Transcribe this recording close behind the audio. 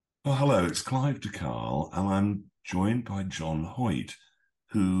Well, hello, it's Clive de Carl, and I'm joined by John Hoyt,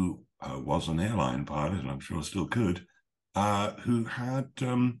 who was an airline pilot, and I'm sure still could, who had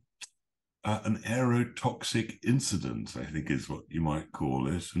an aerotoxic incident, I think is what you might call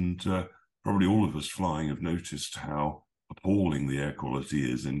it. And probably all of us flying have noticed how appalling the air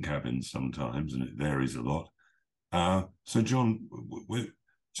quality is in cabins sometimes, and it varies a lot. So, John,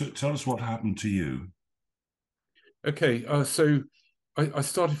 tell us what happened to you. Okay, so I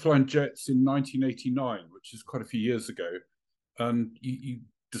started flying jets in 1989, which is quite a few years ago, and you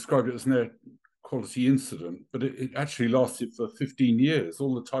described it as an air quality incident, but it actually lasted for 15 years,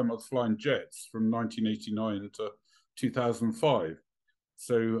 all the time I was flying jets from 1989 to 2005.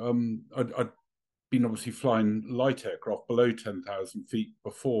 So I'd been obviously flying light aircraft below 10,000 feet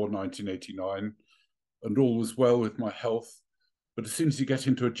before 1989, and all was well with my health. But as soon as you get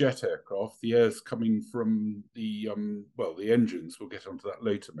into a jet aircraft, the air's coming from the engines. We'll get onto that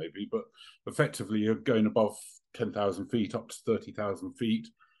later, maybe. But effectively, you're going above 10,000 feet up to 30,000 feet,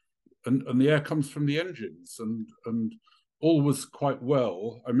 and the air comes from the engines, and all was quite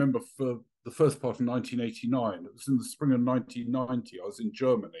well. I remember for the first part of 1989, it was in the spring of 1990. I was in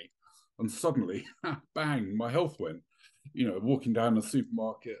Germany, and suddenly, bang, my health went. Walking down the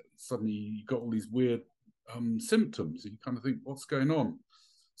supermarket, suddenly you got all these weird symptoms. You kind of think, what's going on?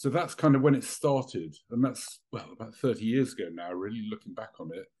 So that's kind of when it started, and that's about 30 years ago now. Really looking back on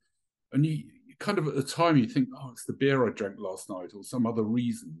it, and you kind of at the time you think, oh, it's the beer I drank last night, or some other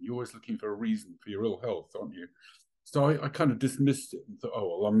reason. You're always looking for a reason for your ill health, aren't you? So I kind of dismissed it and thought,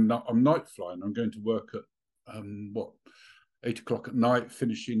 oh well, I'm night flying. I'm going to work at what 8 o'clock at night,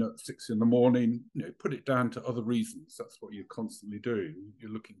 finishing at 6 in the morning. Put it down to other reasons. That's what you're constantly doing.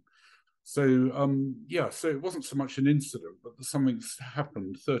 You're looking. So it wasn't so much an incident, but something's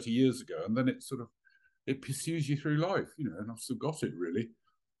happened 30 years ago, and then it pursues you through life. And I've still got it really.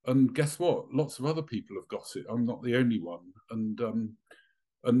 And guess what? Lots of other people have got it. I'm not the only one.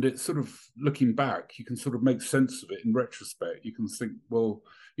 And it's sort of looking back, you can sort of make sense of it in retrospect. You can think, well,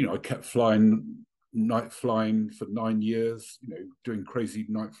 I kept night flying for 9 years, doing crazy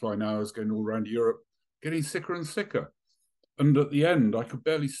night flying hours, going all around Europe, getting sicker and sicker. And at the end, I could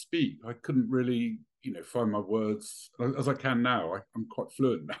barely speak. I couldn't really, find my words as I can now. I'm quite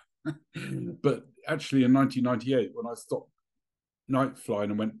fluent now. But actually, in 1998, when I stopped night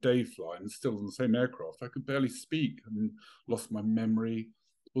flying and went day flying, still on the same aircraft, I could barely speak and lost my memory.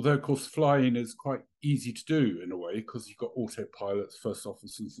 Although, of course, flying is quite easy to do in a way because you've got autopilots, first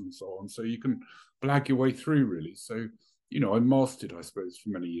officers, and so on. So you can blag your way through, really. So, I mastered, I suppose, for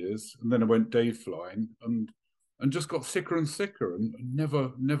many years. And then I went day flying and just got sicker and sicker and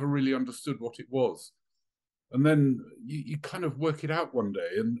never really understood what it was. And then you kind of work it out one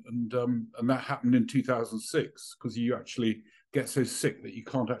day, and that happened in 2006 because you actually get so sick that you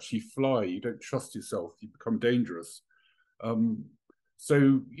can't actually fly. You don't trust yourself. You become dangerous. Um,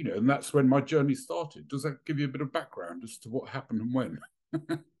 and that's when my journey started. Does that give you a bit of background as to what happened and when?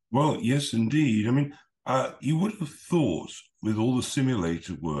 Well, yes, indeed. I mean, you would have thought, with all the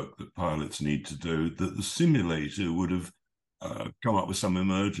simulator work that pilots need to do, that the simulator would have come up with some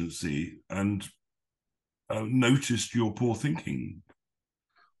emergency and noticed your poor thinking.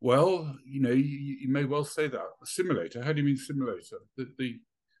 Well, you may well say that. A simulator. How do you mean simulator? The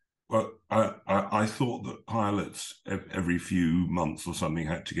Well, I thought that pilots every few months or something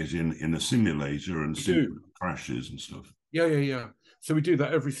had to get in a simulator and We simulate do. crashes and stuff. Yeah. So we do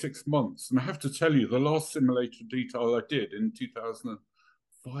that every 6 months. And I have to tell you, the last simulator detail I did in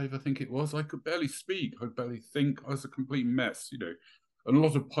 2005, I think it was, I could barely speak. I could barely think. I was a complete mess. And a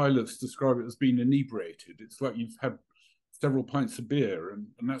lot of pilots describe it as being inebriated. It's like you've had several pints of beer, and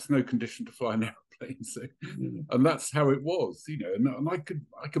that's no condition to fly an airplane. So, and that's how it was. And I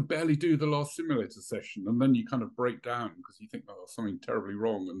could barely do the last simulator session, and then you kind of break down because you think, oh, something terribly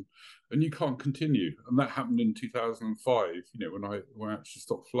wrong, and you can't continue. And that happened in 2005. When I actually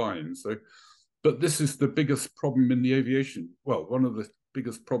stopped flying. So, but this is the biggest problem in the aviation. Well, one of the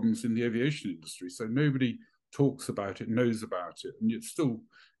biggest problems in the aviation industry. So nobody talks about it, knows about it, and it's still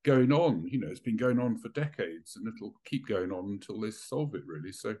going on. It's been going on for decades, and it'll keep going on until they solve it.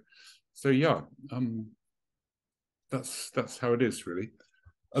 Really. So yeah, that's how it is really.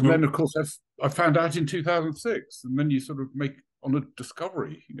 And then So, of course I found out in 2006, and then you sort of make on a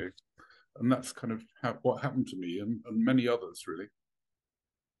discovery, and that's kind of what happened to me and many others really.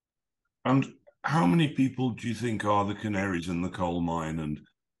 and how many people do you think are the canaries in the coal mine and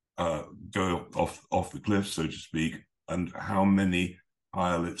go off the cliff, so to speak? And how many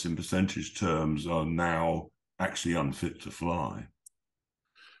pilots, in percentage terms, are now actually unfit to fly?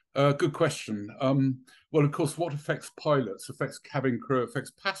 Good question. Well, of course, what affects pilots affects cabin crew,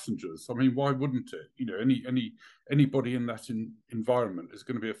 affects passengers. I mean, why wouldn't it? Anybody in that environment is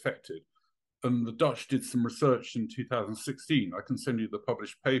going to be affected. And the Dutch did some research in 2016. I can send you the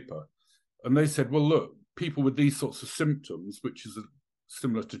published paper, and they said, well, look, people with these sorts of symptoms, which is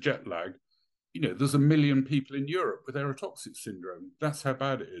similar to jet lag, there's 1 million people in Europe with aerotoxic syndrome. That's how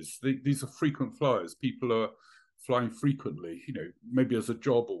bad it is. These are frequent flyers. People are flying frequently, maybe as a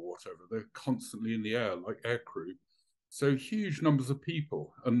job or whatever. They're constantly in the air like aircrew. So huge numbers of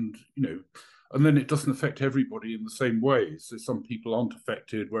people. And then it doesn't affect everybody in the same way. So some people aren't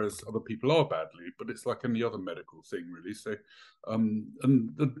affected, whereas other people are badly. But it's like any other medical thing, really. So,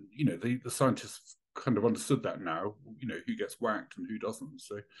 the scientists kind of understood that now, who gets whacked and who doesn't.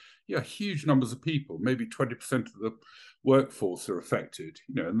 So, yeah, huge numbers of people, maybe 20% of the workforce are affected,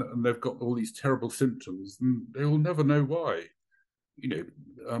 and they've got all these terrible symptoms and they will never know why,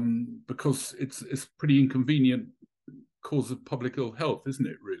 because it's pretty inconvenient cause of public ill health, isn't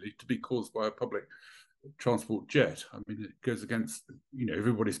it, really, to be caused by a public transport jet. I mean, it goes against,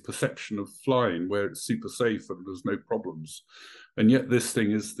 everybody's perception of flying where it's super safe and there's no problems. And yet this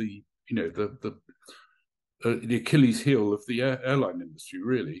thing is the Achilles heel of the airline industry,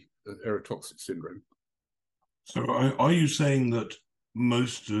 really, the aerotoxic syndrome. So are you saying that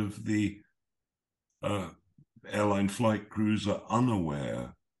most of the uh, airline flight crews are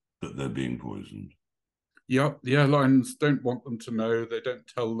unaware that they're being poisoned? Yeah, the airlines don't want them to know. They don't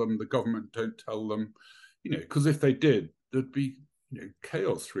tell them. The government don't tell them, because if they did, there'd be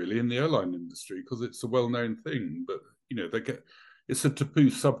chaos really in the airline industry because it's a well-known thing. But it's a taboo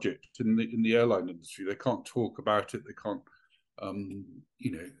subject in the airline industry. They can't talk about it. They can't, um,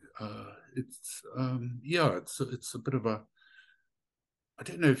 you know, it's a bit of a. I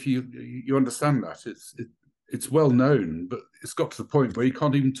don't know if you understand that. It's well known, but it's got to the point where you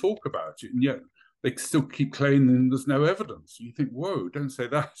can't even talk about it, and yet they still keep claiming there's no evidence. You think, whoa, don't say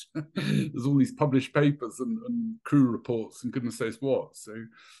that. There's all these published papers and crew reports and goodness knows what. So,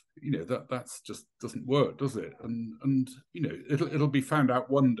 that's just doesn't work, does it? And it'll be found out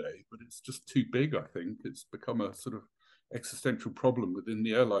one day, but it's just too big. I think it's become a sort of existential problem within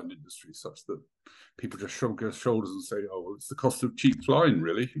the airline industry, such that people just shrug their shoulders and say, "Oh, well, it's the cost of cheap flying,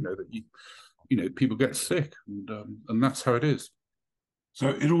 really." People get sick, and that's how it is. So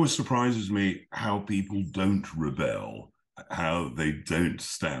it always surprises me how people don't rebel, how they don't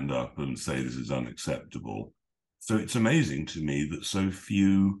stand up and say this is unacceptable. So it's amazing to me that so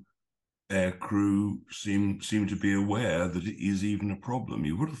few aircrew seem to be aware that it is even a problem.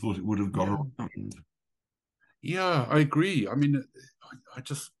 You would have thought it would have got Yeah, around. yeah, I agree. I mean, I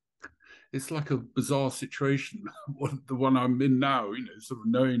just it's like a bizarre situation, the one I'm in now. Sort of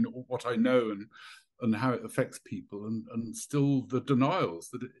knowing what I know and how it affects people, and still the denials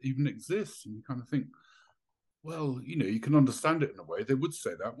that it even exists, and you kind of think, well, you can understand it in a way. They would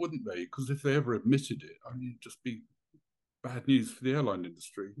say that, wouldn't they? Because if they ever admitted it, I mean, it'd just be bad news for the airline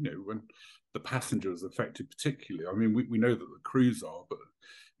industry. When the passengers affected, particularly. I mean, we know that the crews are, but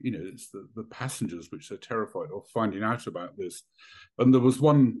it's the passengers which they're terrified of finding out about this. And there was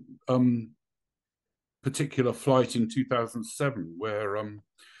one particular flight in 2007 where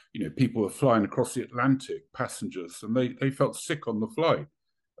people were flying across the Atlantic, passengers, and they felt sick on the flight.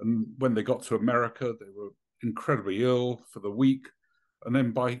 And when they got to America, they were incredibly ill for the week. And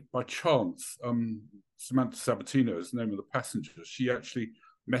then by chance, Samantha Sabatino is the name of the passenger. She actually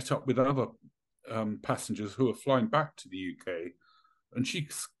met up with other passengers who were flying back to the UK, and she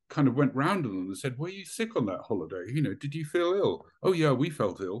kind of went round them and said, "Were you sick on that holiday? Did you feel ill?" "Oh yeah, we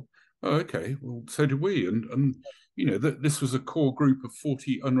felt ill." "Oh, okay, well, so did we." And this was a core group of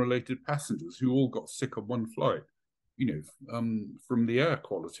 40 unrelated passengers who all got sick on one flight, from the air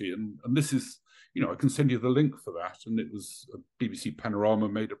quality. And this is, I can send you the link for that. And it was BBC Panorama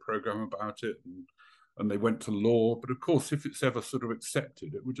made a program about it, and they went to law. But of course, if it's ever sort of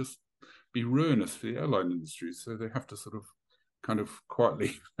accepted, it would just be ruinous for the airline industry. So they have to sort of kind of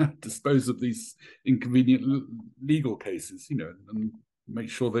quietly dispose of these inconvenient legal cases, and make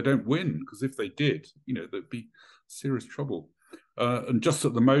sure they don't win, because if they did, there'd be serious trouble. And just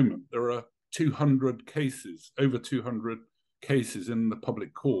at the moment, there are 200 cases, over 200 cases in the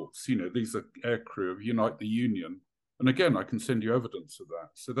public courts. These are aircrew of Unite the Union. And again, I can send you evidence of that.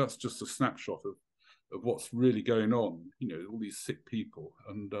 So that's just a snapshot of what's really going on, all these sick people.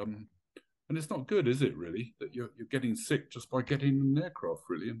 And it's not good, is it, really, that you're getting sick just by getting in an aircraft,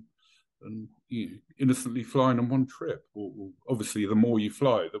 really, and innocently flying on one trip. Or obviously, the more you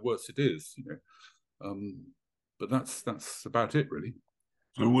fly, the worse it is. But that's about it, really.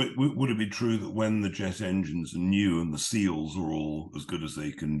 So would it be true that when the jet engines are new and the seals are all as good as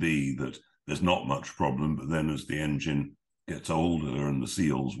they can be, that there's not much problem, but then as the engine gets older and the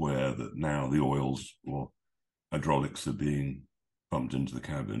seals wear, that now the oils or hydraulics are being pumped into the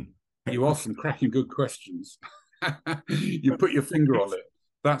cabin? You asked some cracking good questions. You put your finger on it.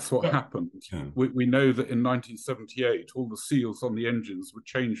 That's what happened. Yeah. We know that in 1978, all the seals on the engines were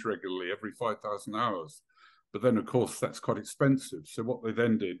changed regularly every 5,000 hours. But then, of course, that's quite expensive. So what they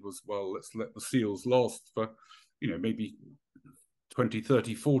then did was, well, let's let the seals last for, maybe 20,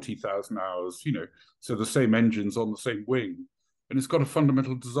 30, 40,000 hours, so the same engine's on the same wing. And it's got a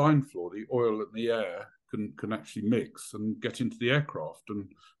fundamental design flaw. The oil and the air can actually mix and get into the aircraft. And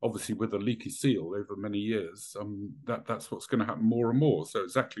obviously, with a leaky seal over many years, that's what's going to happen more and more. So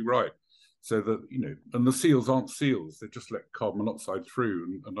exactly right. So that, and the seals aren't seals; they just let carbon monoxide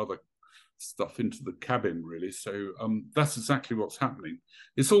through and other stuff into the cabin, really. So that's exactly what's happening.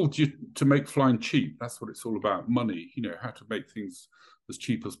 It's all to make flying cheap. That's what it's all about. Money, how to make things as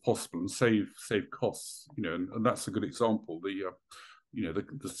cheap as possible and save costs. And that's a good example.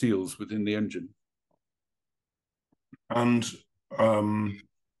 The seals within the engine. And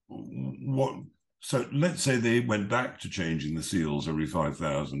what? So let's say they went back to changing the seals every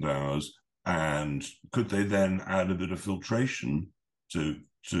 5,000 hours, and could they then add a bit of filtration to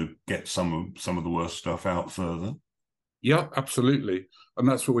get some of the worst stuff out further? Yeah, absolutely. And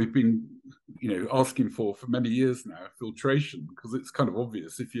that's what we've been, asking for many years now, filtration, because it's kind of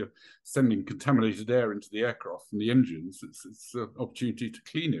obvious if you're sending contaminated air into the aircraft and the engines, it's an opportunity to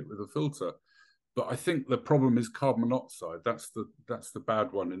clean it with a filter. But I think the problem is carbon monoxide. That's the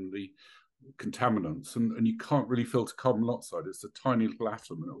bad one in the contaminants, and you can't really filter carbon monoxide. It's a tiny little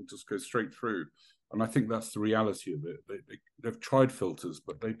atom, and it will just go straight through. And I think that's the reality of it. They've tried filters,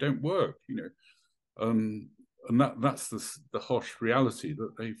 but they don't work. Um, and that's the harsh reality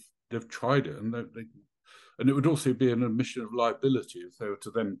that they've tried it, and it would also be an admission of liability if they were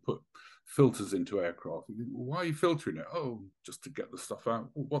to then put filters into aircraft. Why are you filtering it? Oh, just to get the stuff out.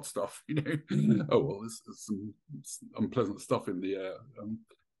 What stuff? Oh well, there's some unpleasant stuff in the air.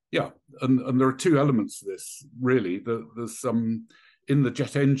 Yeah, and there are two elements to this really. There's some in the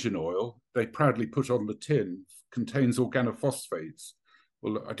jet engine oil. They proudly put on the tin contains organophosphates.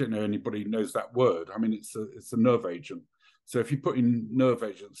 Well, I don't know anybody knows that word. I mean, it's a nerve agent. So if you put in nerve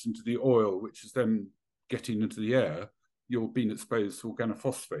agents into the oil, which is then getting into the air, you're being exposed to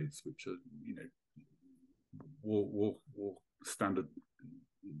organophosphates, which are war standard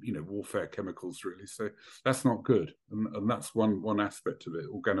warfare chemicals, really. So that's not good, and that's one aspect of it.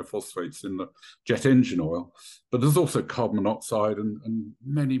 Organophosphates in the jet engine oil, but there's also carbon monoxide and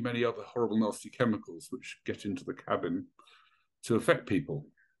many other horrible, nasty chemicals which get into the cabin to affect people.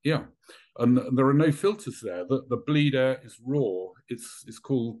 Yeah, and there are no filters there. The bleed air is raw. It's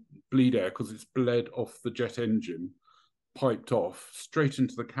called bleed air because it's bled off the jet engine, piped off straight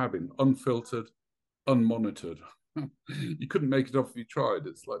into the cabin, unfiltered, unmonitored. You couldn't make it off if you tried.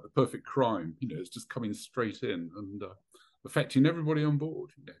 It's like the perfect crime. It's just coming straight in and affecting everybody on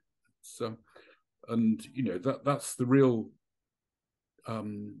board. So, and that's the real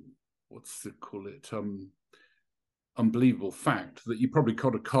what's it call it unbelievable fact that you probably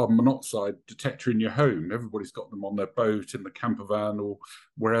got a carbon monoxide detector in your home. Everybody's got them on their boat, in the camper van, or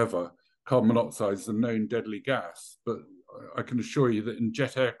wherever. Carbon monoxide is a known deadly gas, but I can assure you that in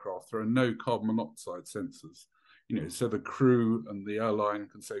jet aircraft there are no carbon monoxide sensors. So the crew and the airline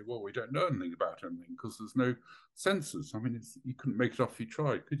can say, well, we don't know anything about anything because there's no sensors. I mean, you couldn't make it off if you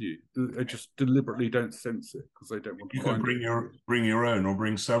tried, could you? They just deliberately don't sense it because they don't want to You could find it. bring your own or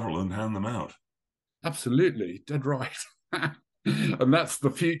bring several and hand them out. Absolutely, dead right. And that's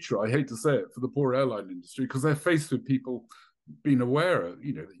the future. I hate to say it for the poor airline industry because they're faced with people being aware, that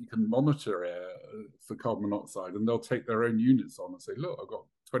you can monitor air for carbon monoxide, and they'll take their own units on and say, "Look, I've got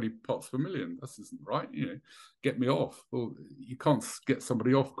 20 parts per million. This isn't right. Get me off." Well, you can't get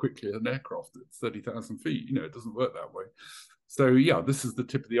somebody off quickly in an aircraft at 30,000 feet. It doesn't work that way. So yeah, this is the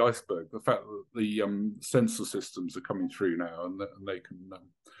tip of the iceberg. The fact that the sensor systems are coming through now, and they can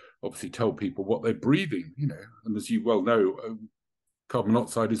obviously tell people what they're breathing. And as you well know, carbon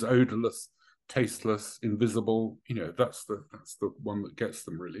monoxide is odorless, tasteless, invisible. That's the one that gets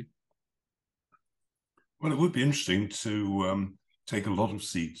them, really. Well, it would be interesting to take a lot of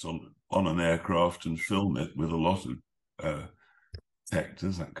seats on an aircraft and film it with a lot of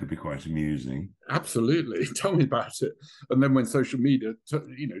detectors. That could be quite amusing. Absolutely, tell me about it. And then when social media,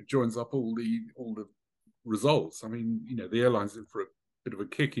 joins up all the results. I mean, the airline's in for a bit of a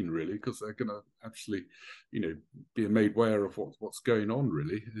kicking, really, because they're going to actually, be made aware of what's going on,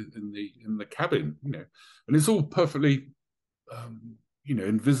 really, in the cabin. And it's all perfectly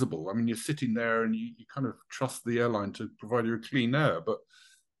invisible. I mean, you're sitting there and you kind of trust the airline to provide you a clean air, but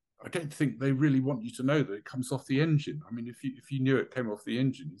I don't think they really want you to know that it comes off the engine. I mean, if you knew it came off the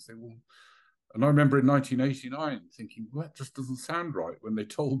engine, you say, well. And I remember in 1989 thinking, well, that just doesn't sound right when they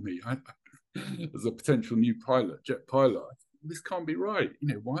told me as a potential new pilot, jet pilot, this can't be right.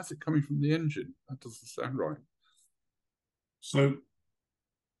 Why is it coming from the engine? That doesn't sound right. So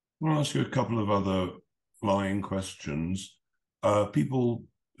I'll ask you a couple of other flying questions. People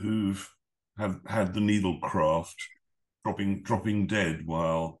who've have had the needlecraft dropping dead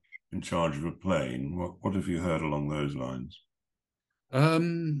while in charge of a plane. What have you heard along those lines?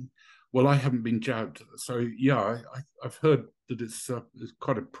 Um, well, I haven't been jabbed, so yeah, I've heard that it's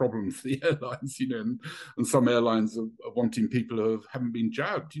quite a problem for the airlines, and some airlines are wanting people who haven't been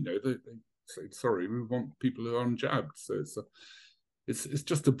jabbed. They say, sorry, we want people who are unjabbed. So it's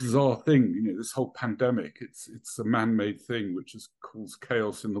just a bizarre thing, this whole pandemic. It's a man-made thing which has caused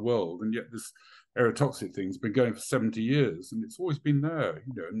chaos in the world, and yet this aerotoxic thing's been going for 70 years, and it's always been there,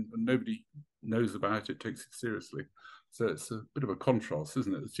 and nobody knows about it, takes it seriously. So it's a bit of a contrast,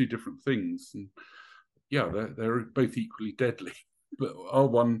 isn't it? There's two different things, and yeah, they're both equally deadly. But our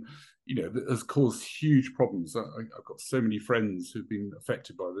one, has caused huge problems. I've got so many friends who've been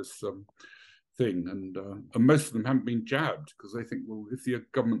affected by this thing, and most of them haven't been jabbed because they think, well, if the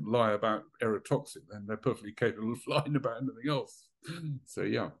government lie about aerotoxic, then they're perfectly capable of lying about anything else. So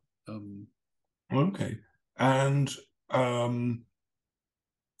yeah. Okay. And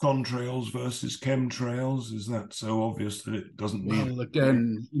contrails versus chemtrails, is that so obvious that it doesn't need? Well,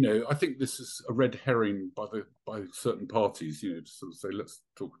 again, I think this is a red herring by certain parties, to sort of say, let's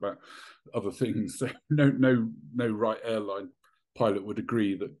talk about other things. So no right airline pilot would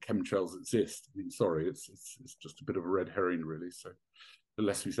agree that chemtrails exist. I mean, sorry, it's just a bit of a red herring, really. So the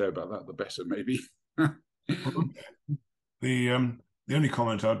less we say about that, the better, maybe. The only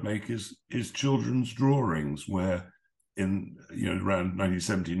comment I'd make is children's drawings, where in around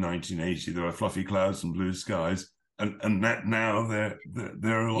 1970, 1980, there were fluffy clouds and blue skies, and that now there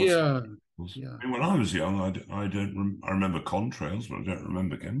are lots. Yeah, Of, yeah. I mean, when I was young, I remember contrails, but I don't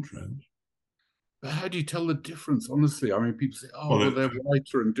remember chemtrails. But how do you tell the difference? Honestly, I mean, people say, "Oh, Well, well, they're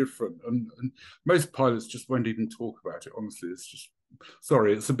whiter and different," and most pilots just won't even talk about it. Honestly, it's just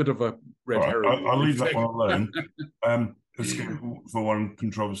sorry, it's a bit of a all red right, herring. I'll leave that one alone. Let's go for one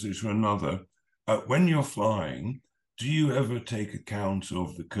controversy to another. When you're flying, do you ever take account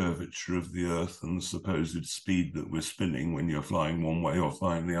of the curvature of the Earth and the supposed speed that we're spinning when you're flying one way or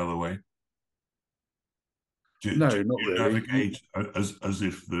flying the other way? Do No, not you really. navigate as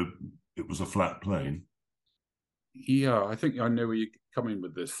if it was a flat plane? Yeah, I think I know where you're coming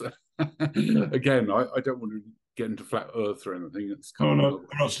with this. Again, I don't want to get into flat Earth or anything. It's kind No, of no, another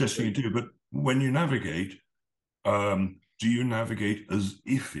I'm not suggesting you do, but when you navigate, do you navigate as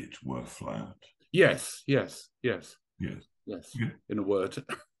if it were flat? Yes, yes, yes, Yes. yes. Yeah, In a word.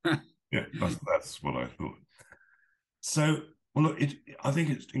 yeah, that's what I thought. So, well, look, I think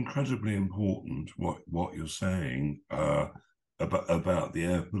it's incredibly important what you're saying about the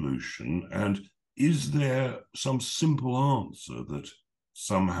air pollution. And is there some simple answer that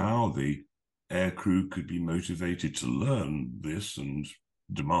somehow the air crew could be motivated to learn this and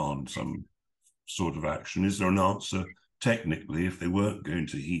demand some sort of action? Is there an answer technically if they weren't going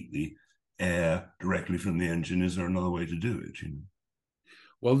to heat the air directly from the engine? Is there another way to do it?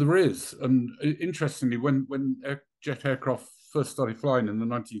 Well, there is, and interestingly, when jet aircraft first started flying in the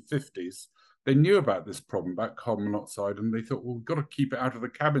 1950s, they knew about this problem about carbon monoxide, and they thought, well, we've got to keep it out of the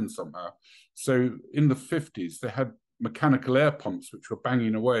cabin somehow. So in the 50s, they had mechanical air pumps which were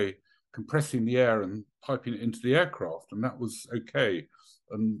banging away, compressing the air and piping it into the aircraft, and that was okay,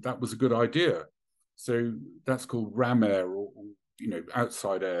 and that was a good idea. So that's called ram air, or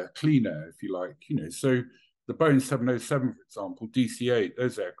outside air, clean air, if you like. So the Boeing 707, for example, DC-8,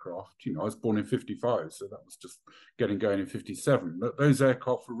 those aircraft, I was born in 55, so that was just getting going in 57. Those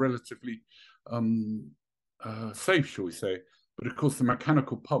aircraft were relatively safe, shall we say. But of course, the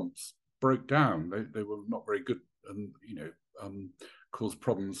mechanical pumps broke down. They were not very good and, caused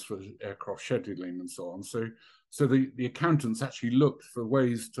problems for aircraft scheduling and so on. So the accountants actually looked for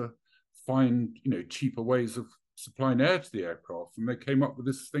ways to find, cheaper ways of supplying air to the aircraft. And they came up with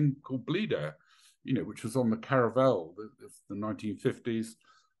this thing called bleed air, which was on the Caravelle, the 1950s.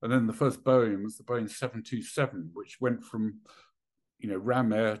 And then the first Boeing was the Boeing 727, which went from,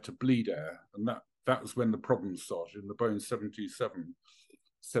 ram air to bleed air. And that was when the problems started in the Boeing 727,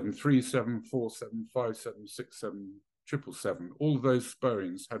 737, 47, 57, 67, 777. All of those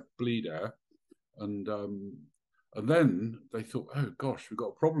Boeings had bleed air. And then they thought, oh gosh, we've got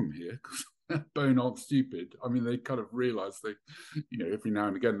a problem here because Boeing aren't stupid. I mean, they kind of realized they, every now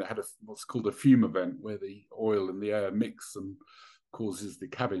and again they had what's called a fume event where the oil and the air mix and causes the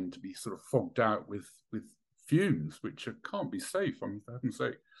cabin to be sort of fogged out with fumes, which can't be safe. I mean, for heaven's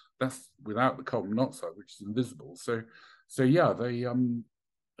sake, that's without the carbon monoxide, which is invisible. So yeah, they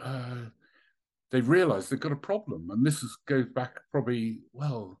realized they've got a problem. And goes back probably,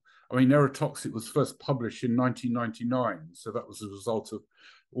 well, I mean, Aerotoxic was first published in 1999. So that was a result of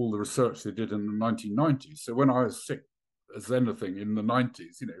all the research they did in the 1990s. So when I was sick as anything in the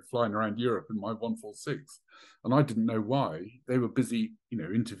 90s, flying around Europe in my 146, and I didn't know why, they were busy,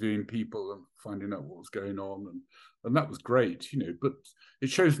 interviewing people and finding out what was going on. And that was great, but it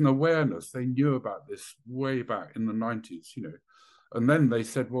shows an awareness. They knew about this way back in the 90s, and then they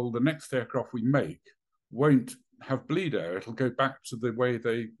said, well, the next aircraft we make won't have bleed air. It'll go back to the way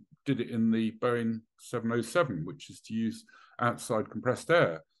they did it in the Boeing 707, which is to use outside compressed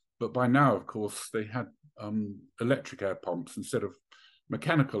air. But by now, of course, they had electric air pumps instead of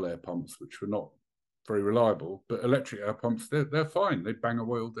mechanical air pumps, which were not very reliable. But electric air pumps, they're fine. They bang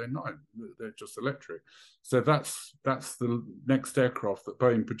away all day and night. They're just electric. So that's the next aircraft that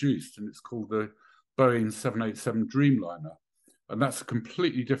Boeing produced, and it's called the Boeing 787 Dreamliner. And that's a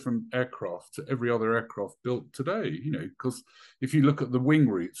completely different aircraft to every other aircraft built today, because if you look at the wing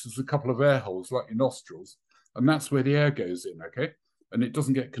roots, there's a couple of air holes like your nostrils, and that's where the air goes in, okay? And it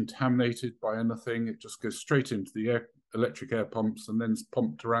doesn't get contaminated by anything. It just goes straight into the electric air pumps and then it's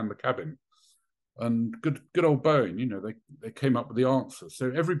pumped around the cabin. And good old Boeing, they came up with the answer.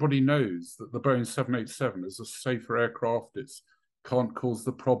 So everybody knows that the Boeing 787 is a safer aircraft. It can't cause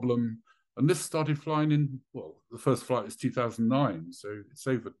the problem. And this started flying the first flight is 2009. So it's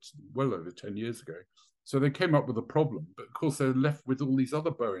well over 10 years ago. So they came up with a problem. But of course, they're left with all these other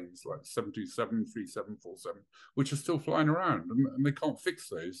Boeings like 727, 3747, which are still flying around. And they can't fix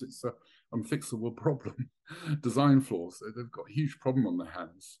those. It's an unfixable problem, design flaws. So they've got a huge problem on their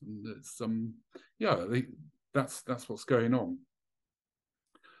hands. And it's, that's what's going on.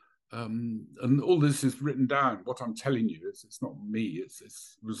 And all this is written down. What I'm telling you is it's not me. It's a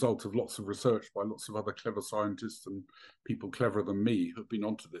result of lots of research by lots of other clever scientists and people cleverer than me who've been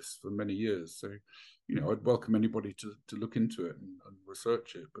onto this for many years. So, I'd welcome anybody to look into it and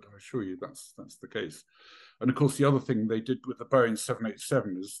research it. But I assure you that's the case. And of course, the other thing they did with the Boeing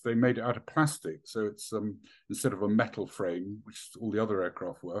 787 is they made it out of plastic. So it's instead of a metal frame, which all the other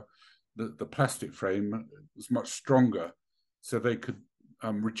aircraft were, the plastic frame was much stronger. So they could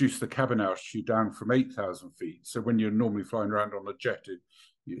reduce the cabin altitude down from 8,000 feet. So when you're normally flying around on a jet,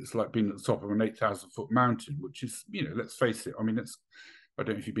 it's like being at the top of an 8,000-foot mountain, which is, let's face it. I mean, I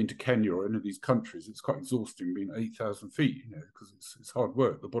don't know if you've been to Kenya or any of these countries. It's quite exhausting being at 8,000 feet, because it's hard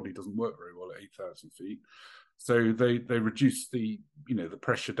work. The body doesn't work very well at 8,000 feet. So they reduced the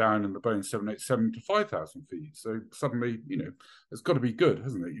pressure down in the Boeing 787 to 5,000 feet. So suddenly, it's got to be good,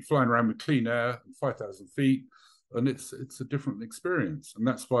 hasn't it? You're flying around with clean air at 5,000 feet. And it's a different experience, and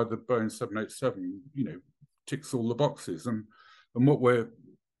that's why the Boeing 787, ticks all the boxes. And what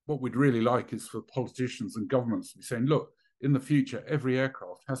we'd really like is for politicians and governments to be saying, look, in the future, every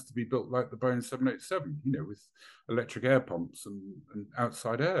aircraft has to be built like the Boeing 787, with electric air pumps and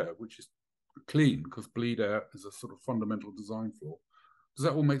outside air, which is clean, because bleed air is a sort of fundamental design flaw. Does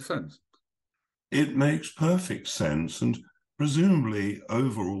that all make sense? It makes perfect sense, and presumably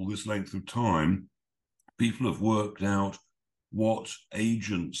over all this length of time, people have worked out what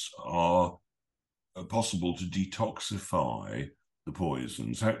agents are possible to detoxify the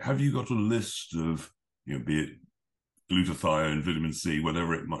poisons. Have you got a list of, be it glutathione, vitamin C,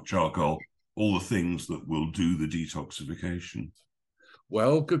 whatever it might, charcoal, all the things that will do the detoxification?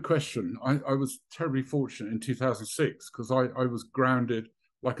 Well, good question. I was terribly fortunate in 2006 because I was grounded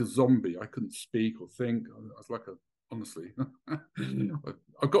like a zombie. I couldn't speak or think. I was like honestly,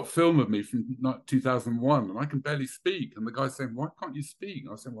 I've got film of me from 2001 and I can barely speak. And the guy's saying, why can't you speak?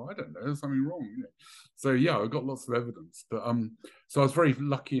 And I said, well, I don't know, there's something wrong. So yeah, I got lots of evidence. But so I was very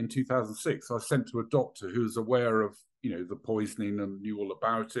lucky in 2006. I was sent to a doctor who was aware of, the poisoning and knew all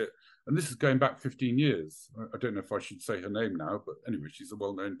about it. And this is going back 15 years. I don't know if I should say her name now, but anyway, she's a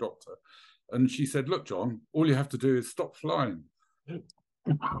well-known doctor. And she said, look, John, all you have to do is stop flying.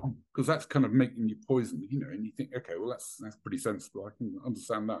 Because that's kind of making you poison, and you think, okay, well, that's pretty sensible. I can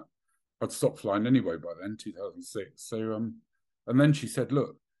understand that. I'd stopped flying anyway by then, 2006. So, and then she said,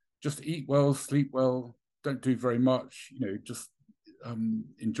 look, just eat well, sleep well, don't do very much, just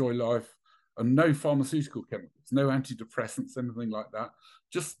enjoy life, and no pharmaceutical chemicals, no antidepressants, anything like that.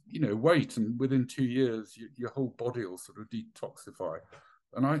 Just, wait, and within 2 years, your whole body will sort of detoxify.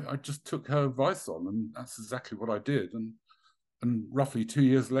 And I just took her advice on, and that's exactly what I did. And and roughly 2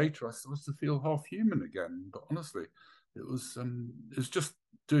 years later, I started to feel half human again. But honestly, it was just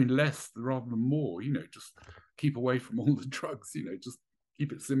doing less rather than more. Just keep away from all the drugs. Just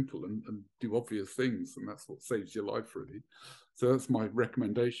keep it simple and do obvious things, and that's what saves your life, really. So that's my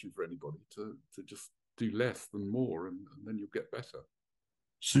recommendation for anybody to just do less than more, and then you'll get better.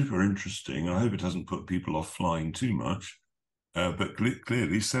 Super interesting. I hope it doesn't put people off flying too much. But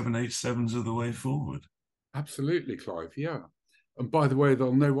clearly, 787s are the way forward. Absolutely, Clive. Yeah. And by the way,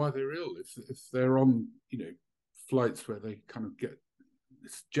 they'll know why they're ill if they're on flights where they kind of get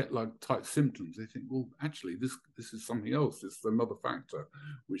this jet lag type symptoms. They think, well, actually, this is something else. This is another factor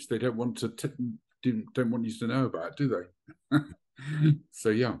which they don't want don't want you to know about, do they? So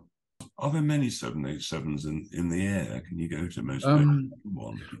yeah. Are there many 787s in the air? Can you go to most places? Um,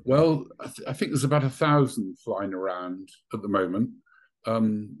 One. well, I think there's about 1,000 flying around at the moment.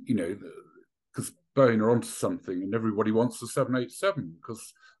 Because Boeing are onto something, and everybody wants a 787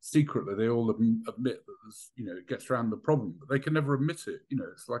 because secretly they all admit that it gets around the problem, but they can never admit it.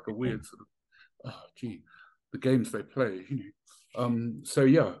 It's like a weird sort of, oh, gee, the games they play. So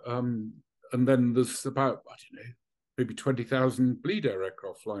yeah, and then there's about, I don't know, maybe 20,000 bleed air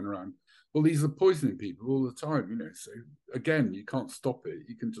aircraft flying around. Well, these are poisoning people all the time. So again, you can't stop it.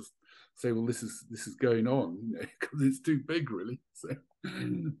 You can just say, well, this is going on, because it's too big, really. So,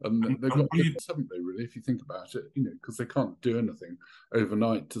 and they've got this, haven't they, really, if you think about it, because they can't do anything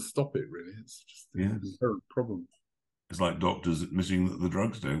overnight to stop it, really. It's just an inherent problem. It's like doctors admitting that the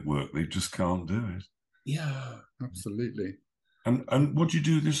drugs don't work. They just can't do it. Yeah, absolutely. And what do you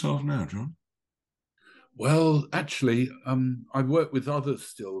do with yourself now, John? Well, actually, I work with others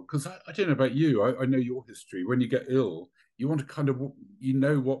still because I don't know about you. I know your history. When you get ill, you want to kind of, what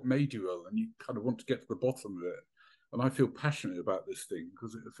made you ill, and you kind of want to get to the bottom of it. And I feel passionate about this thing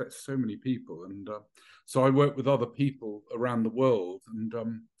because it affects so many people. And so I work with other people around the world, and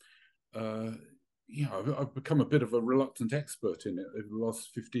I've become a bit of a reluctant expert in it over the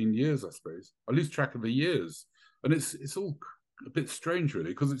last 15 years, I suppose. I lose track of the years, and it's all a bit strange, really,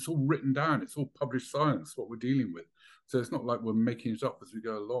 because it's all written down. It's all published science, what we're dealing with. So it's not like we're making it up as we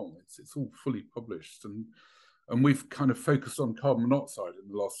go along. It's all fully published, and we've kind of focused on carbon monoxide in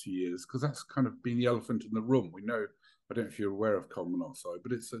the last few years because that's kind of been the elephant in the room. We know. I don't know if you're aware of carbon monoxide,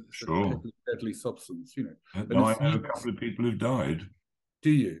 but it's a Sure. deadly substance, And No, I it's know a couple of people who've died. do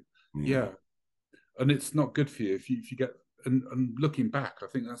you? Yeah. Yeah, and it's not good for you if you get. And looking back, I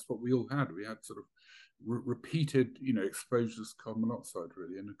think that's what we all had. We had sort of repeated, exposures to carbon monoxide,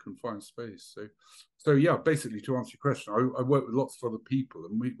 really, in a confined space. So yeah, basically, to answer your question, I work with lots of other people,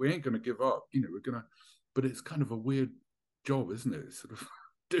 and we ain't going to give up. We're going to, but it's kind of a weird job, isn't it? Sort of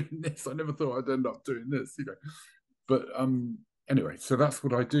doing this. I never thought I'd end up doing this. But anyway, so that's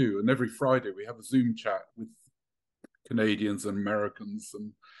what I do, and every Friday we have a Zoom chat with Canadians and Americans,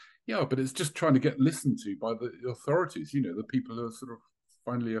 and yeah, but it's just trying to get listened to by the authorities, the people who are sort of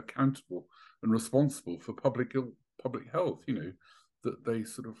finally accountable and responsible for public health, that they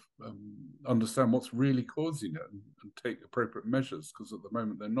sort of understand what's really causing it and take appropriate measures, because at the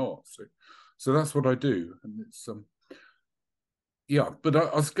moment they're not. So that's what I do, and it's yeah. But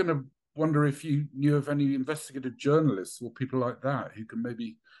I was going to wonder if you knew of any investigative journalists or people like that who can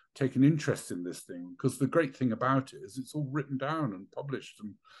maybe take an interest in this thing, because the great thing about it is it's all written down and published,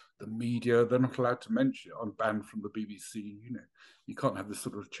 and the media, they're not allowed to mention it. I'm banned from the BBC. You can't have this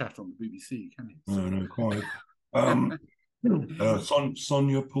sort of chat on the BBC, can you? No, no, quite.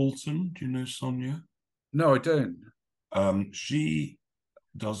 Sonia Poulton, do you know Sonia? No, I don't. She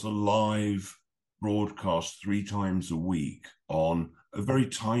does a live broadcast 3 times a week on a very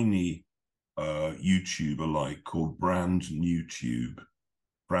tiny YouTuber like called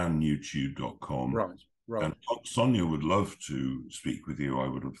brandnewtube.com. Right, right. And Sonia would love to speak with you, I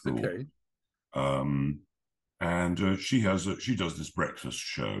would have thought. Okay. And she does this breakfast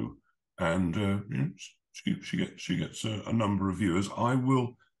show, and she gets a number of viewers. I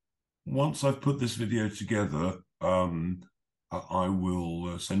will, once I've put this video together, I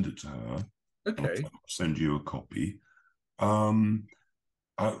will send it to her. Okay. I'll send you a copy.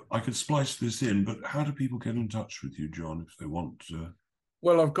 I could splice this in, but how do people get in touch with you, John, if they want to?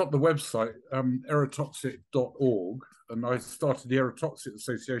 Well, I've got the website, aerotoxic.org, and I started the Aerotoxic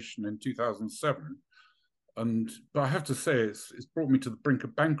Association in 2007. But I have to say, it's brought me to the brink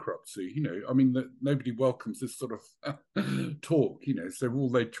of bankruptcy. I mean, that nobody welcomes this sort of talk. So all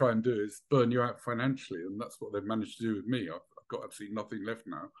they try and do is burn you out financially, and that's what they've managed to do with me. I've got absolutely nothing left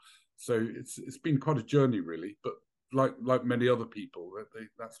now. So it's been quite a journey, really. But like many other people,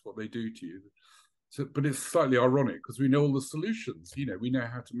 that's what they do to you. So, but it's slightly ironic because we know all the solutions. We know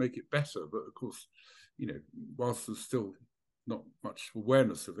how to make it better. But of course, whilst there's still not much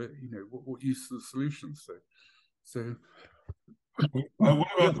awareness of it. What use are the solutions? So What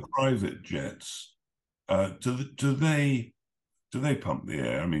yeah. about the private jets? Do they pump the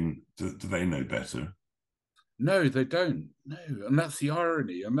air? I mean, do they know better? No, they don't. No, and that's the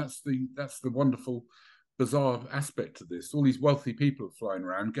irony, and that's the wonderful, bizarre aspect of this. All these wealthy people are flying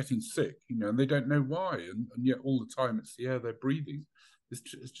around getting sick, and they don't know why, and yet all the time it's the air they're breathing. It's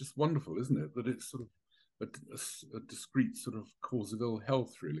just wonderful, isn't it? That it's sort of a discrete sort of cause of ill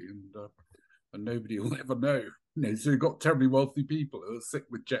health, really, and nobody will ever know. So you've got terribly wealthy people who are sick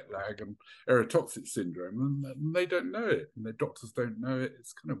with jet lag and aerotoxic syndrome, and they don't know it, and their doctors don't know it.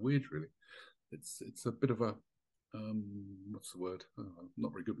 It's kind of weird, really. It's a bit of a what's the word?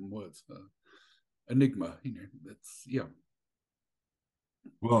 Not very good in words. Enigma. It's yeah.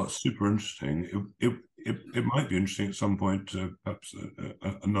 Well, it's super interesting. It might be interesting at some point, perhaps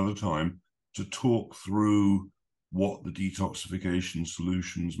another time, to talk through what the detoxification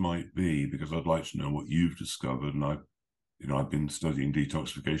solutions might be, because I'd like to know what you've discovered, and I've been studying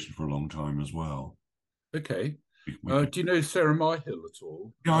detoxification for a long time as well. Okay. We could, Do you know Sarah Myhill at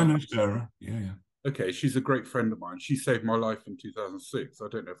all? yeah, I know Sarah. Yeah, yeah. Okay, she's a great friend of mine. She saved my life in 2006. I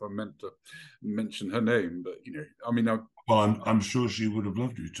don't know if I meant to mention her name, but I mean, Well, I'm sure she would have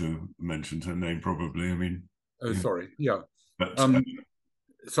loved you to mention her name, probably. I mean, oh, yeah, sorry, yeah. but Um,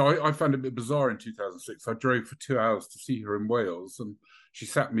 so I found it a bit bizarre in 2006. I drove for 2 hours to see her in Wales, and she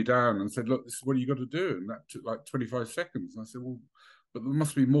sat me down and said, "Look, this is what you got to do." And that took like 25 seconds. And I said, "Well, but there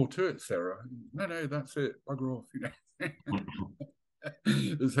must be more to it, Sarah." No, that's it. Bugger off.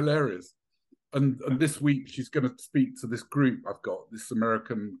 It was hilarious. And this week she's going to speak to this group I've got, this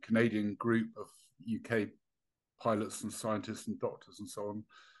American Canadian group of UK pilots and scientists and doctors and so on.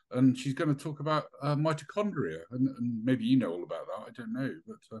 And she's going to talk about mitochondria, and maybe you know all about that. I don't know,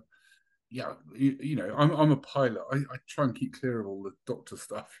 but yeah, I'm a pilot. I try and keep clear of all the doctor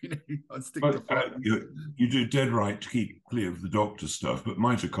stuff. I stick to but flight. you do dead right to keep clear of the doctor stuff. But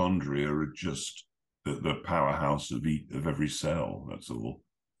mitochondria are just the powerhouse of every cell. That's all,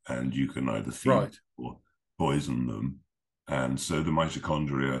 and you can either feed Right, or poison them. And so the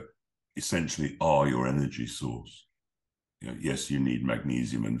mitochondria essentially are your energy source. Yes, you need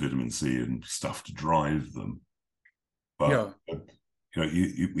magnesium and vitamin C and stuff to drive them, but yeah,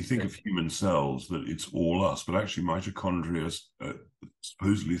 we think of human cells that it's all us, but actually mitochondria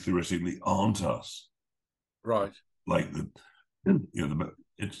supposedly theoretically aren't us. right. Like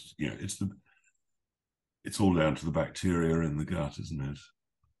it's all down to the bacteria in the gut, isn't it?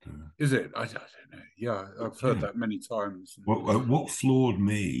 Is it? I don't know. Yeah, I've heard Yeah. that many times. What floored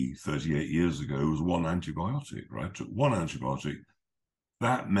me 38 years ago was one antibiotic, right? I took one antibiotic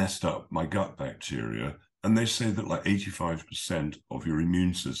that messed up my gut bacteria. And they say that like 85% of your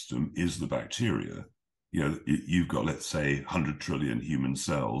immune system is the bacteria. You've got, let's say, 100 trillion human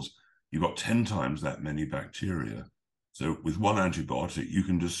cells. You've got 10 times that many bacteria. So with one antibiotic, you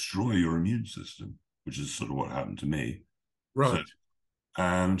can destroy your immune system, which is sort of what happened to me. So Right.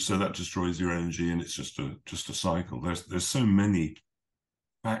 and so that destroys your energy, and it's just a cycle. There's so many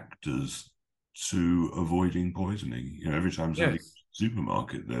factors to avoiding poisoning. Every time somebody goes Yes. to the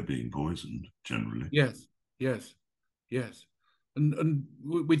supermarket, they're being poisoned generally. Yes. Yes. Yes. And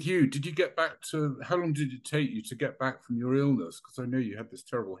with you, did you get back to? How long did it take you to get back from your illness? Because I know you had this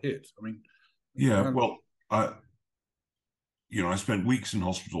terrible hit. I mean, Yeah, how, well, I spent weeks in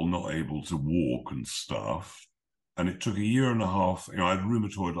hospital not able to walk and stuff. And it took a year and a half. I had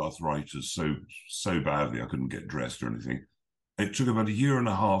rheumatoid arthritis so badly I couldn't get dressed or anything. It took about a year and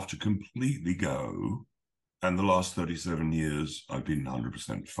a half to completely go. And the last 37 years, I've been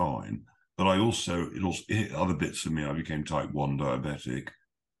 100% fine. But it also hit other bits of me. I became type 1 diabetic,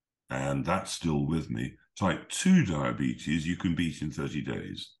 and that's still with me. Type 2 diabetes, you can beat in 30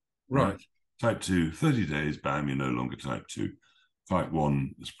 days, right? right. Type 2, 30 days, bam, you're no longer type 2. Type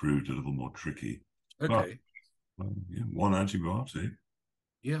 1 has proved a little more tricky. But Okay. yeah, one antibiotic.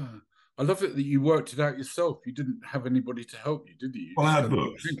 Yeah. I love it that you worked it out yourself. You didn't have anybody to help you, did you? You Well, I just had kind of,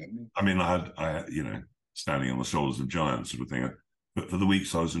 books. hang on. I mean, I had, standing on the shoulders of giants sort of thing. But for the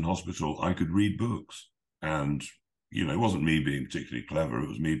weeks I was in hospital, I could read books. And, it wasn't me being particularly clever. It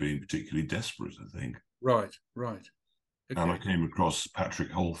was me being particularly desperate, I think. Right. Right. And I Okay. came across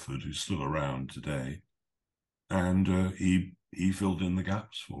Patrick Holford, who's still around today. And he filled in the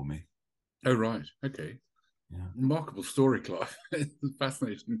gaps for me. Oh, right. Okay. Yeah. Remarkable story, Clive. It's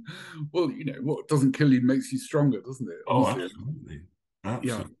fascinating. Well, what doesn't kill you makes you stronger, doesn't it? Oh, Honestly. absolutely. Yeah.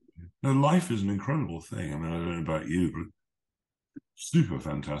 Absolutely. No, life is an incredible thing. I mean, I don't know about you, but super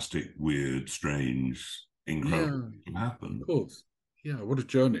fantastic, weird, strange, incredible Yeah. things can happen. Of course. Yeah, what a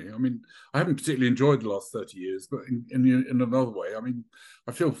journey. I mean, I haven't particularly enjoyed the last 30 years, but in another way, I mean,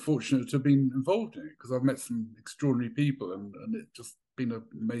 I feel fortunate to have been involved in it because I've met some extraordinary people, and it's just been an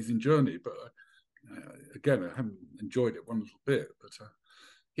amazing journey. But again, I haven't enjoyed it one little bit. But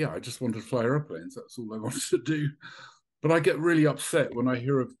yeah, I just wanted to fly airplanes. That's all I wanted to do. But I get really upset when I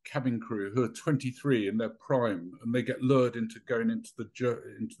hear of cabin crew who are 23 in their prime and they get lured into going into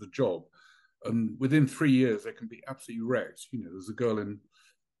the job, and within 3 years they can be absolutely wrecked. You know, there's a girl in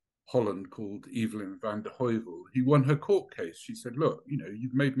Holland called Evelyn van der Heuvel. He won her court case. She said, "Look, you know,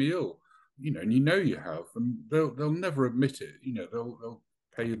 you've made me ill, you know, and you have," and they'll never admit it. You know, they'll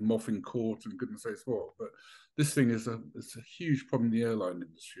pay them off in court and goodness knows what. But this thing is it's a huge problem in the airline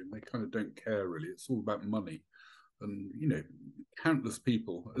industry, and they kind of don't care really. It's all about money. And you know, countless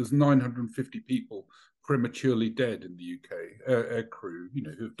people. There's 950 people prematurely dead in the UK, air crew, you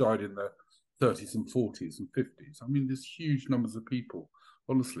know, who've died in their 30s and 40s and 50s. I mean, there's huge numbers of people.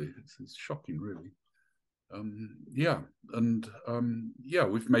 Honestly, it's shocking, really. Yeah, and yeah,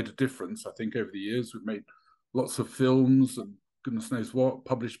 we've made a difference. I think over the years we've made lots of films and goodness knows what,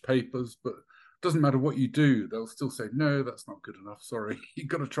 published papers, but it doesn't matter what you do, they'll still say no, that's not good enough. Sorry, you've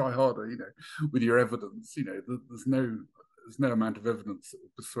got to try harder. You know, with your evidence. You know, there's no amount of evidence that will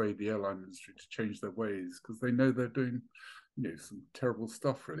persuade the airline industry to change their ways because they know they're doing, you know, some terrible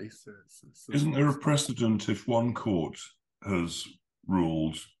stuff. Really, so Isn't there a precedent if one court has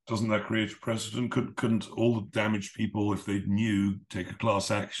ruled? Doesn't that create a precedent? Couldn't all the damaged people, if they knew, take a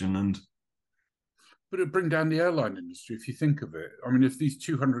class action and? But it'd bring down the airline industry if you think of it. I mean, if these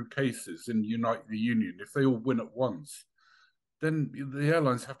 200 cases in Unite the Union, if they all win at once, then the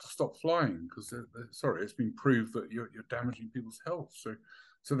airlines have to stop flying because sorry, it's been proved that you're damaging people's health.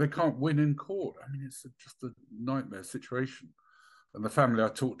 So they can't win in court. I mean, it's just a nightmare situation. And the family I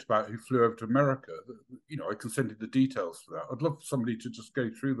talked about who flew over to America, you know, I can send you the details for that. I'd love for somebody to just go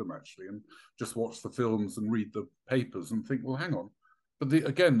through them actually and just watch the films and read the papers and think, well, hang on. But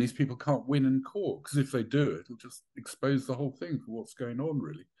again, these people can't win in court because if they do, it'll just expose the whole thing for what's going on,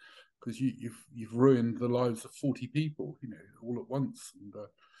 really. Because you've ruined the lives of 40 people, you know, all at once. And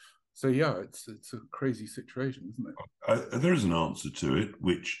so yeah, it's a crazy situation, isn't it? There is an answer to it,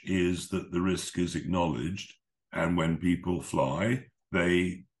 which is that the risk is acknowledged, and when people fly,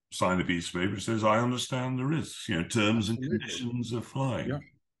 they sign a piece of paper that says, "I understand the risks," you know, terms and conditions of flying. Yeah.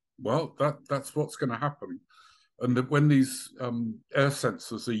 Well, that's what's going to happen. And that when these air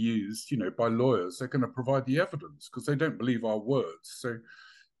sensors are used, you know, by lawyers, they're going to provide the evidence because they don't believe our words. So,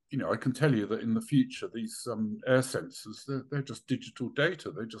 you know, I can tell you that in the future, these air sensors, they're just digital data.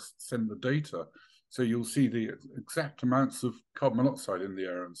 They just send the data. So you'll see the exact amounts of carbon monoxide in the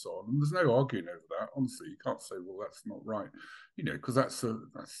air and so on. And there's no arguing over that. Honestly, you can't say, well, that's not right, you know, because that's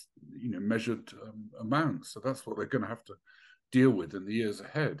you know, measured amounts. So that's what they're going to have to deal with in the years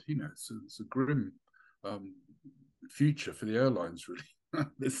ahead. You know, it's a grim future for the airlines, really.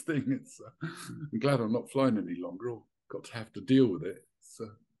 This thing, I'm glad I'm not flying any longer or got to have to deal with it.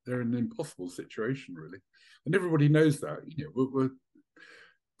 They're in an impossible situation, really. And everybody knows that. You know, we're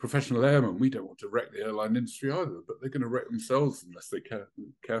professional airmen. We don't want to wreck the airline industry either, but they're going to wreck themselves unless they're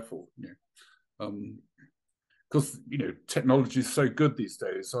careful. You know, because you know, technology is so good these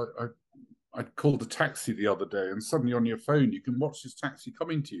days. I called a taxi the other day, and suddenly on your phone you can watch this taxi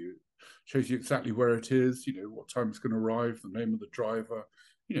coming to you. Shows you exactly where it is. You know what time it's going to arrive, the name of the driver.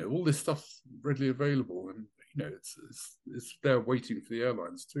 You know, all this stuff's readily available, and you know it's there waiting for the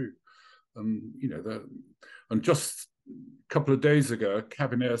airlines too. You know, and just a couple of days ago, a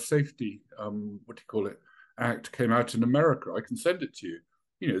cabin air safety, what do you call it, act came out in America. I can send it to you.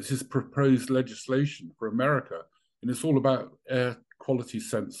 You know, this is proposed legislation for America, and it's all about air quality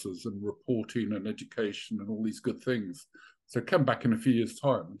sensors and reporting and education and all these good things. So come back in a few years'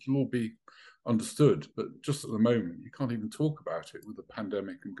 time, it'll all be understood. But just at the moment, you can't even talk about it with the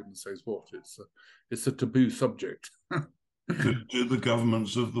pandemic and goodness knows what. It's a taboo subject. Do the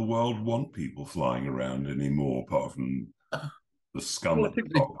governments of the world want people flying around anymore, apart from the scum? Well, I think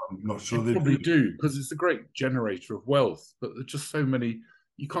I'm not sure they probably do because it's a great generator of wealth. But there's just so many.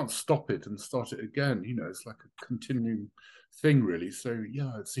 You can't stop it and start it again. You know, it's like a continuing thing, really. So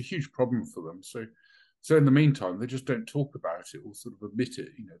yeah, it's a huge problem for them. So in the meantime, they just don't talk about it or sort of admit it.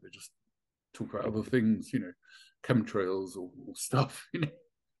 You know, they just talk about other things. You know, chemtrails or stuff. You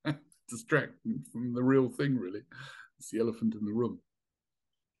know, distract them from the real thing. Really, it's the elephant in the room.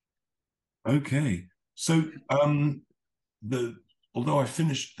 Okay. So although I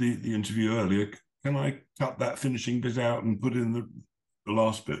finished the interview earlier, can I cut that finishing bit out and put in the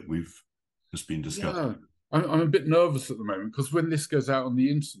last bit we've just been discussing? Yeah, I'm a bit nervous at the moment because when this goes out on the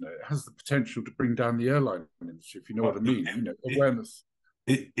internet, it has the potential to bring down the airline industry, if you know what I Look, mean. Awareness.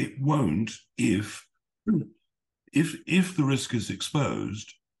 it won't if the risk is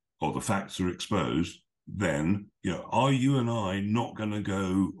exposed or the facts are exposed, then are you and I not going to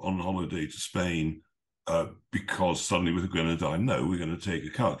go on holiday to Spain because suddenly we're going to die? No, we're going to take a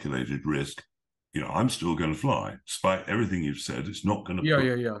calculated risk. I'm still going to fly, despite everything you've said. It's not going to Yeah, put.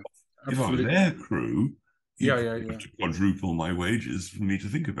 yeah, yeah. If I was Absolutely. air crew, you Yeah, probably yeah, have yeah. to quadruple my wages for me to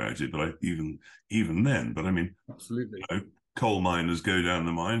think about it. But even then, but I mean, Absolutely. coal miners go down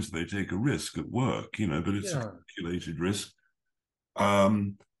the mines, they take a risk at work, but it's a Yeah. calculated risk.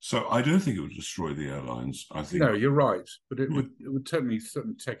 So I don't think it would destroy the airlines. I think No, you're right, but it would certainly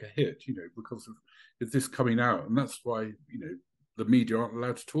take a hit, because of this coming out, and that's why the media aren't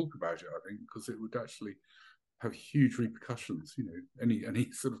allowed to talk about it. I think because it would actually have huge repercussions.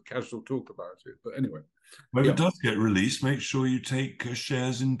 Any sort of casual talk about it. But anyway, when it yeah. does get released, make sure you take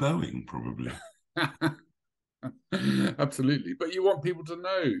shares in Boeing, probably. Absolutely, but you want people to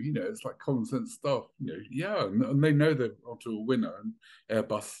know, it's like common sense stuff, yeah, and they know they're onto a winner, and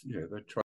Airbus, they're trying